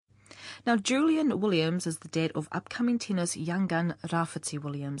Now, Julian Williams is the dad of upcoming tennis young gun Rawhiti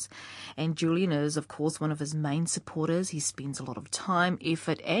Williams. And Julian is, of course, one of his main supporters. He spends a lot of time,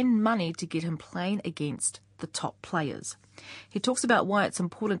 effort and money to get him playing against the top players. He talks about why it's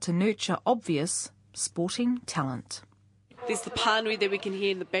important to nurture obvious sporting talent. There's the pānui that we can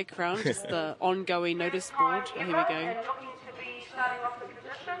hear in the background, just the ongoing notice board. Oh, here we go.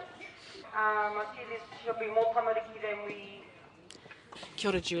 Kia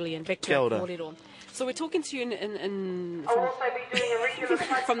ora, Julian. Back to our kōrero. So we're talking to you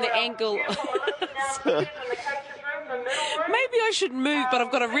from the angle. Maybe I should move, but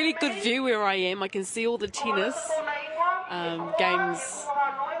I've got a really good view where I am. I can see all the tennis games.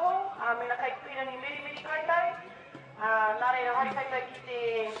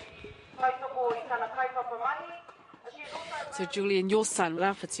 So Julian, your son,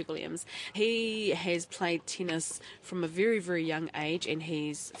 Rawhiti Williams, he has played tennis from a very, very young age, and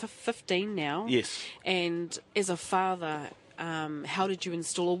he's 15 now. Yes. And as a father, how did you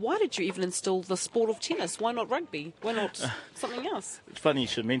install, or why did you even install the sport of tennis? Why not rugby? Why not something else? It's funny you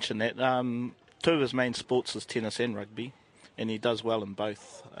should mention that. Two of his main sports is tennis and rugby, and he does well in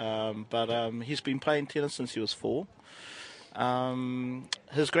both. But he's been playing tennis since he was 4.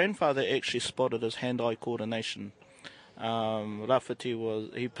 His grandfather actually spotted his hand-eye coordination.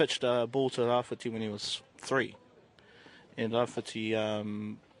 He pitched a ball to Rawhiti when he was 3, and Rawhiti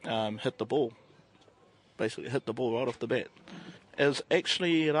hit the ball right off the bat. It was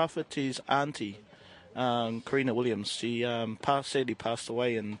actually Rawhiti's auntie, Karina Williams. She sadly passed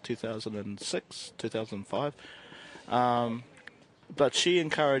away in 2005. But she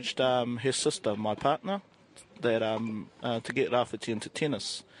encouraged her sister, my partner, that to get Rawhiti into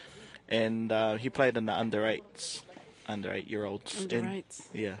tennis, and he played in the under 8-year-olds. Under 8s.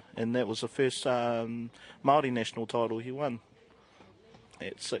 Yeah, and that was the first Māori national title he won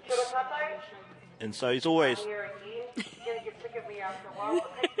at 6. And so he's always...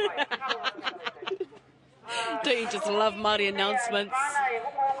 Don't you just love Māori announcements?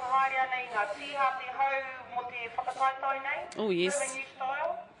 Oh, yes.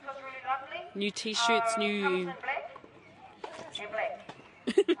 New T-shirts, new...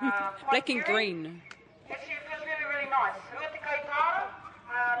 Black and green.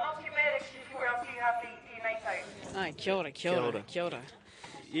 Ai, kia ora, kia ora, kia ora.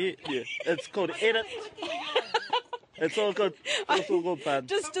 Yeah, it's called edit. It's all good. It's all good, bud.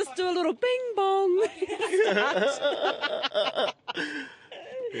 Just do a little bing bong.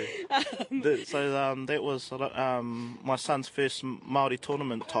 That was my son's first Māori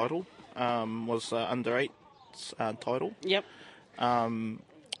tournament title. Was under 8's title. Yep. And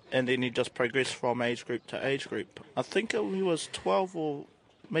then he just progressed from age group to age group. I think he was 12 or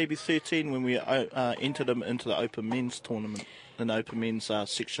maybe 13 when we entered him into the Open Men's tournament, in the Open Men's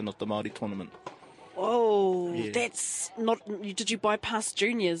section of the Māori tournament. Oh, yeah. That's not... Did you bypass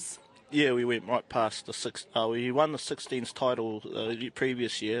juniors? Yeah, we went right past the 6. We won the 16s title the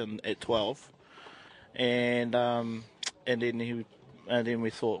previous year at 12, and then we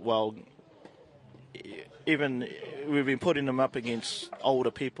thought, well, even we've been putting him up against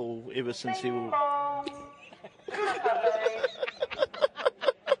older people ever since he was...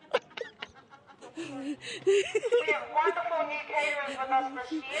 We have wonderful new caterers with us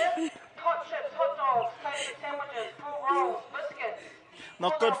this year. Hot chips, hot dogs, toasted sandwiches, full rolls, biscuits.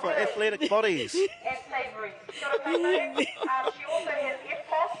 Not good for athletic bodies. And savouries. She also has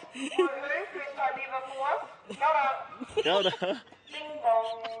FPOS, who's started ever for us. Kia ora. Ding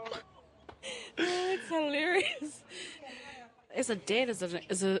bong. Oh, it's hilarious. As a dad,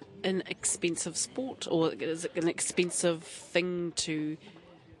 is it an expensive sport, or is it an expensive thing to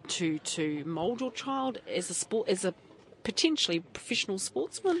mould your child as a potentially professional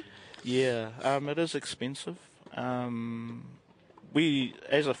sportsman? Yeah, it is expensive. We,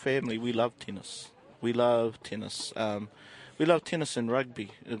 as a family, we love tennis. We love tennis. We love tennis and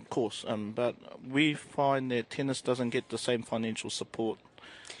rugby, of course, but we find that tennis doesn't get the same financial support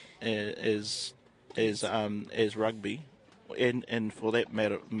as rugby, and for that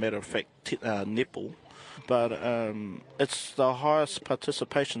matter of fact, netball. But it's the highest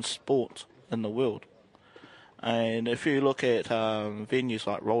participation sport in the world. And if you look at venues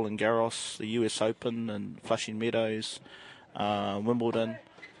like Roland Garros, the US Open, and Flushing Meadows, Wimbledon,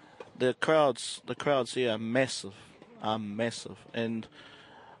 the crowds there are massive, and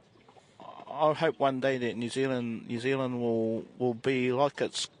I hope one day that New Zealand will be like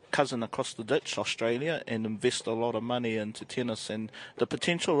its cousin across the ditch, Australia, and invest a lot of money into tennis, and the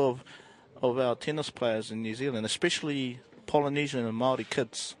potential of our tennis players in New Zealand, especially Polynesian and Māori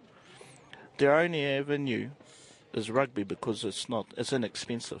kids. Their only avenue is rugby because it's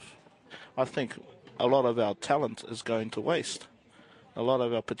inexpensive. I think a lot of our talent is going to waste. A lot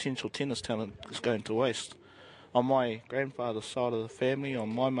of our potential tennis talent is going to waste. On my grandfather's side of the family, on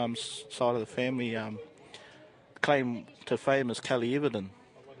my mum's side of the family, claim to fame is Kelly Everton.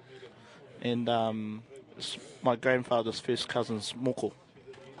 And it's my grandfather's first cousin's moko,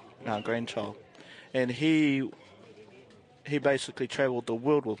 grandchild. And he basically travelled the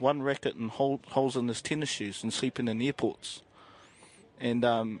world with one racket and holes in his tennis shoes and sleeping in airports. And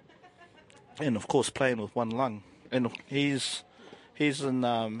of course playing with one lung. And he's in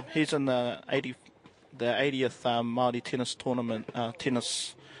the 80th Māori tennis tournament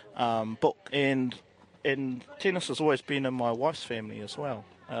tennis book, and tennis has always been in my wife's family as well.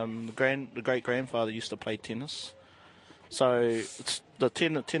 The great grandfather used to play tennis, so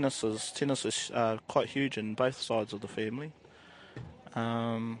tennis is quite huge in both sides of the family.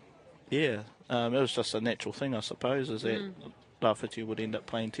 It was just a natural thing, I suppose, is that Rawhiti would end up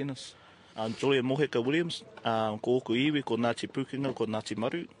playing tennis. Julian Williams, ko oku iwi, ko Ngāti Pukenga, ko Ngāti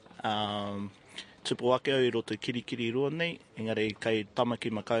Maru. Tupu ake au I roto kirikiri roa nei, engari kei tamaki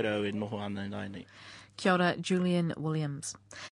makaurau e noho ana nei. Kia ora, Julian Williams.